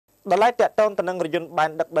ដល់ឡែកតាក់ទងទៅនឹងរយន្តបាន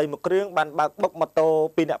ដឹកដីមួយគ្រឿងបានបើកបុកម៉ូតូ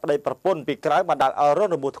ពីអ្នកប្តីប្រពន្ធពីក្រោយបណ្ដាលឲ្យរង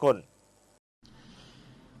របួសធ្ងន់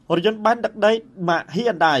រយន្តបានដឹកដីម៉ាកហ៊ី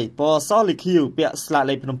អណ្ដាយពណ៌សលីខៀវពាក់ស្លាក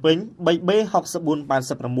លេខភ្នំពេញ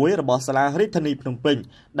 3B6486 របស់សាលារាជធានីភ្នំពេញ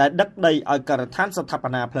ដែលដឹកដីឲ្យការដ្ឋានស្ថាប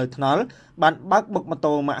នាផ្លូវថ្នល់បានបើកបុកម៉ូ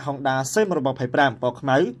តូម៉ាក Honda CM25 ពណ៌ខ្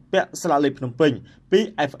មៅពាក់ស្លាកលេខភ្នំពេញ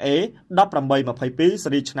 2FA 1822 ស៊េ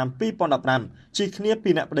រីឆ្នាំ 2015 ជិះគ្នាពី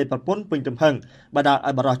អ្នកប្តីប្រពន្ធពេញទំហឹងបណ្ដាល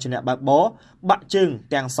ឲ្យបរិសុទ្ធជាអ្នកបើកបរបាក់ជើង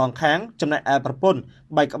ទាំងសងខាងចំណែកឯប្រពន្ធ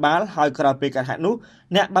បែកក្បាលហើយក្រោយពេលកើតហេតុនោះ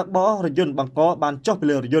អ្នកបើកបររយន្តបង្កបានចុះពី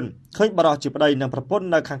លើរយន្តឃើញបរិសុទ្ធជាប្តីនិងប្រពន្ធ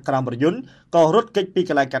នៅខាងក្រោមរយន្តក៏រត់គេចពី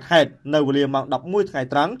កន្លែងកើតហេតុនៅវេលាម៉ោង 11 ថ្ងៃ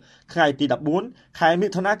ត្រង់ថ្ងៃទី 14 ខែមិ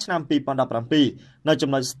ថុនាឆ្នាំ 2017 នៅចំ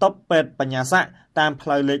ណុចស្តុបពេទ្យបញ្ញាស័កតាមផ្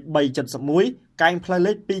លូវលេខ 371 កែងផ្លូវ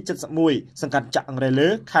លេខ 271 សង្កាត់ចាក់អង្រែលើ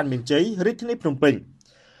ខណ្ឌមានជ័យរាជធានីភ្នំពេញ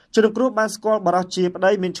ជនគ្រូបានស្គាល់បរិសុទ្ធជាប្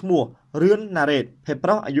តីមានឈ្មោះរឿនណារ៉េតភេទប្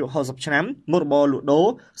រុសអាយុ 60 ឆ្នាំមុខរបរលក់ដូរ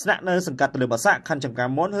ស្នាក់នៅសង្កាត់ទន្លេបាសាក់ខណ្ឌចំការ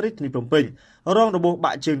មនរាជធានីភ្នំពេញរងរបួស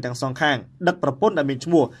បាក់ជើងទាំងសងខាងដឹកប្រពន្ធដែលមាន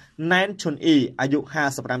ឈ្មោះណែនឈុនអ៊ីអាយុ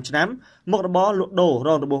 55 ឆ្នាំមុខរបរលក់ដូររ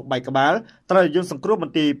ងរបួសបែកក្បាលត្រូវយន្តសង្គ្រោះម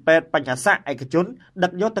ន្ទីរពេទ្យបញ្ញាស័កឯកជនដឹ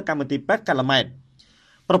កយកទៅកម្មវិធីពេទ្យកាឡាម៉ែត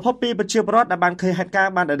ប្រពន្ធពីប្រជាពលរដ្ឋដែលបានឃើញហេតុការ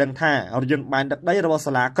ណ៍បានដឹងថារយន្តបានដឹកដីរបស់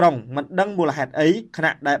សាលាក្រុងមិនដឹងមូលហេតុអីខ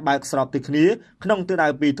ណៈដែលបើកស្របទីគ្នាក្នុងទិសដៅ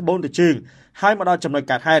ពីត្បូងទៅជើងហើយមកដល់ចំណុច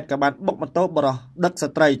កាត់ហេតុក៏បានបុកម៉ូតូបរោះដឹក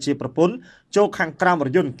ស្ត្រីជាប្រពន្ធចូលខាងក្រោមរ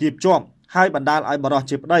យន្តគៀបជាប់ហើយបណ្ដាលឲ្យបរោះ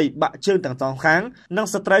ជាប្តីបាក់ជើងទាំងសងខាងនិង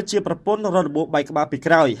ស្ត្រីជាប្រពន្ធរងរបួសបែកក្បាលពី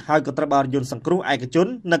ក្រោយហើយក៏ត្រូវបានរយន្តសង្គ្រោះឯកជន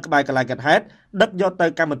នៅក្បែរកន្លែងកាត់ហេតុដឹកយកទៅ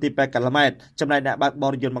កម្មវិធីពេទ្យកាឡាម៉ែតចំណែកអ្នកបើកប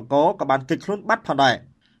ររយន្តបង្កក៏បានគេចខ្លួនបាត់ផងដែរ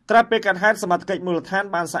ក្រៅពីការហេតុសមត្ថកិច្ចមូលដ្ឋាន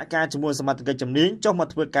បានសហការជាមួយសមត្ថកិច្ចជំនាញចុះមក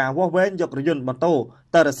ធ្វើការវាស់វែងយករយន្តម៉ូតូ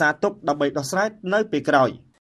ទៅរក្សាទុកដើម្បីដោះស្រាយនៅពេលក្រោយ។